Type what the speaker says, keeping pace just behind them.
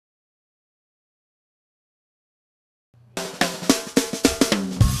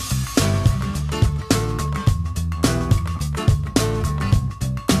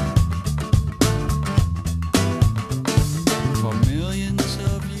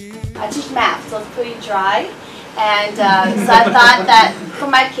I teach math, so it's pretty dry. And so I thought that for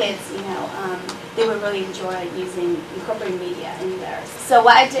my kids, they would really enjoy incorporating media in there. So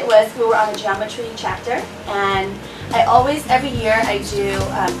what I did was, we were on a geometry chapter, and I always, every year, I do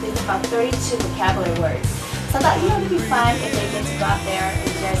think about 32 vocabulary words. So I thought, it'd be fun if they get to go out there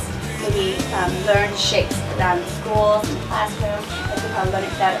and just maybe learn shapes around the schools and the classroom. I think I'll learn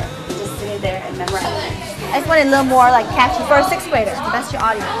it better than just sitting there and memorizing it. I just wanted a little more like catchy for a sixth grader, the best your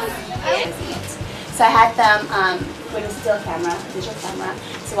audience. So I had them with a still camera, a digital camera,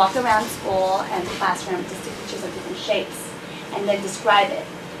 to walk around school and the classroom to take pictures of different shapes and then describe it.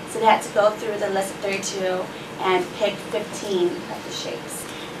 So they had to go through the list of 32 and pick 15 of the shapes.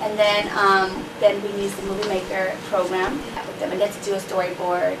 And then we used the Movie Maker program with them, and they had to do a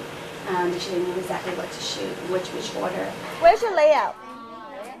storyboard, make sure they knew exactly what to shoot, which order. Where's your layout?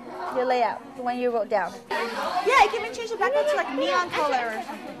 Your layout, the one you wrote down. Yeah, you can even change the background to like neon color or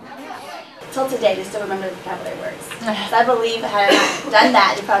something. Till today, they still remember the vocabulary words. So I believe had I not done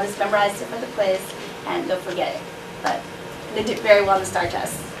that, they probably just memorized it for the quiz and they'll forget it. But they did very well in the STAR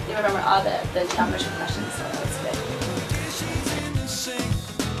test. They remember all the geometry questions. So